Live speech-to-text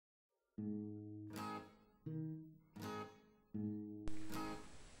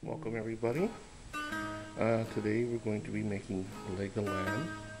Welcome everybody. Today we're going to be making leg of lamb.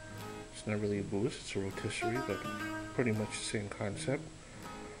 It's not really a bouche, it's a rotisserie, but pretty much the same concept.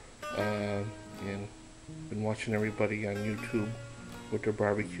 And been watching everybody on YouTube with their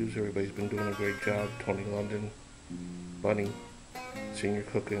barbecues. Everybody's been doing a great job. Tony London, Bunny, Senior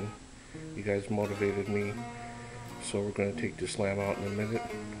Cooking. You guys motivated me. So we're going to take this lamb out in a minute.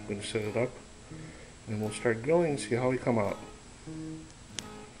 I'm going to set it up and we'll start grilling and see how we come out.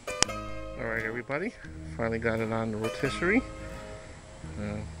 Alright everybody, finally got it on the rotisserie.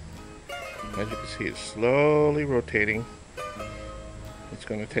 As you can see, it's slowly rotating. It's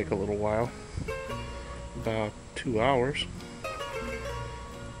going to take a little while, about 2 hours.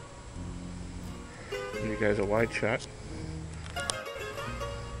 Give you guys a wide shot.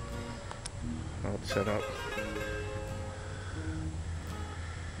 How it's set up.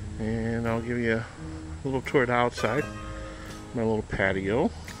 And I'll give you a little tour of the outside. My little patio.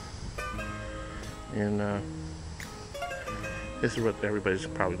 And this is what everybody's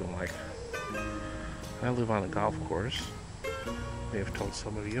probably gonna like. I live on a golf course. May have told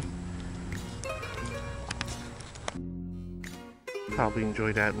some of you. Probably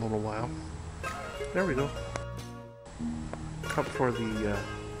enjoy that in a little while. There we go. Up for the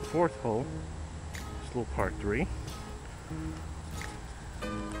fourth hole. It's a little part 3.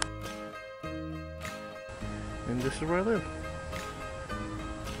 And this is where I live.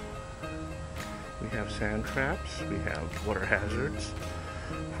 We have sand traps, we have water hazards.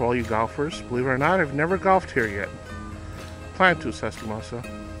 For all you golfers, believe it or not, I've never golfed here yet. Plan to, Sasumasa.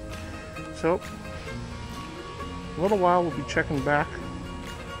 So, in a little while we'll be checking back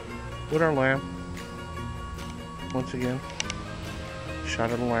with our lamb. Once again,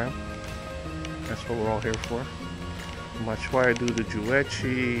 shot of the lamb. That's what we're all here for. Machwaya do the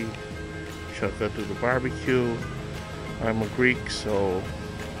juechi, Chaka do the barbecue. I'm a Greek, so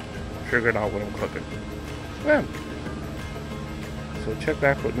figured out what I'm cooking. Yeah. So check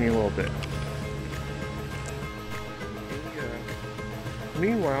back with me a little bit.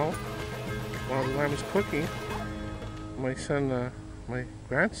 Meanwhile, while the lamb is cooking, my son, my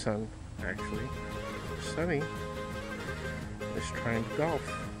grandson actually, Sonny, is trying to golf.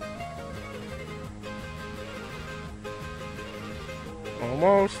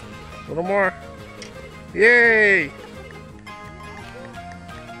 Almost. A little more. Yay!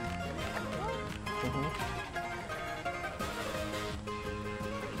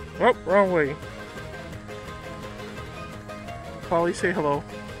 Oh, wrong way. Polly, say hello.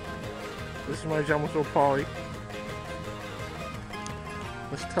 This is my Jamoso Polly.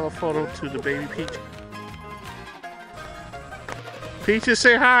 Let's telephoto to the baby Peach. Peaches,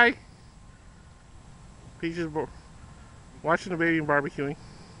 say hi. Peaches watching the baby and barbecuing.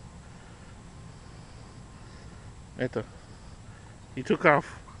 Eto. He took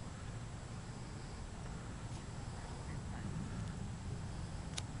off.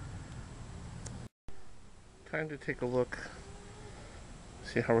 Time to take a look,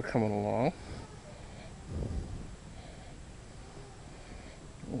 see how we're coming along.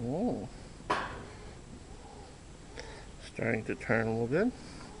 Oh, starting to turn a little bit,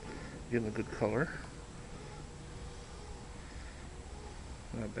 getting a good color.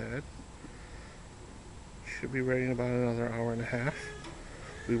 Not bad. Should be ready in about another hour and a half.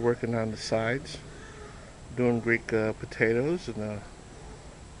 We're working on the sides, doing Greek potatoes and a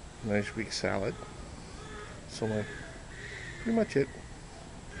nice Greek salad. So pretty much it.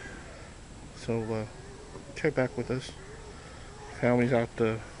 So check back with us. Family's out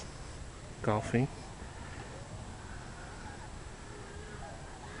golfing.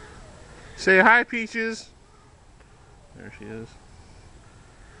 Say hi, Peaches. There she is.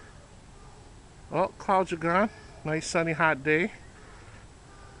 Oh, clouds are gone. Nice sunny hot day.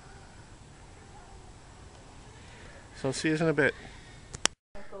 So see you in a bit.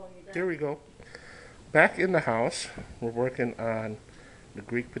 Here we go. Back in the house, we're working on the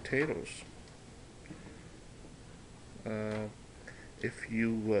Greek potatoes. If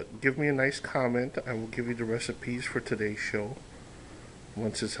you give me a nice comment, I will give you the recipes for today's show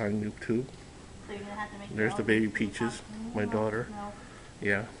once it's on YouTube. So you're gonna have to make There's the baby Peaches, my daughter. No.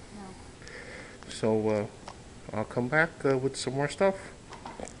 Yeah. So I'll come back with some more stuff.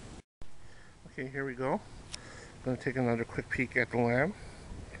 Okay, here we go. I'm going to take another quick peek at the lamb.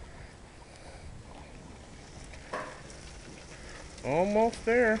 Almost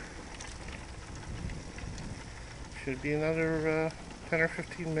there. Should be another 10 or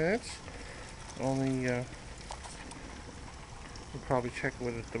 15 minutes. Only, we'll probably check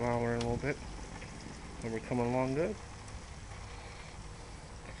with the thermometer in a little bit. And we're coming along good.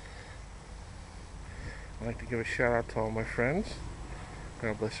 I'd like to give a shout out to all my friends.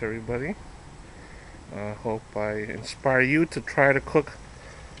 God bless everybody. I hope I inspire you to try to cook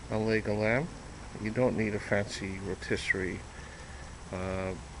a leg of lamb. You don't need a fancy rotisserie.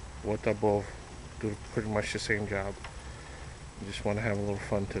 What they both do pretty much the same job. You just want to have a little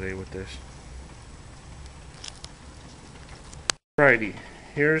fun today with this. Alrighty,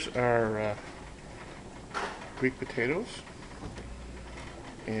 here's our Greek potatoes.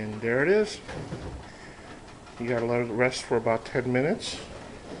 And there it is. You gotta let it rest for about 10 minutes.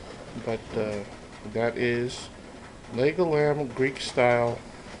 But that is leg of lamb Greek style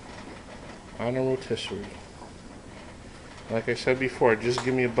on a rotisserie. Like I said before, just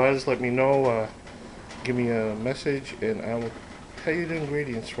give me a buzz, let me know, give me a message, and I will tell you the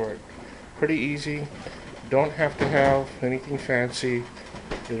ingredients for it. Pretty easy. Don't have to have anything fancy.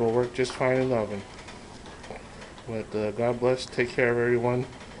 It'll work just fine in the oven. But God bless, take care of everyone,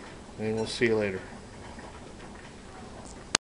 and we'll see you later.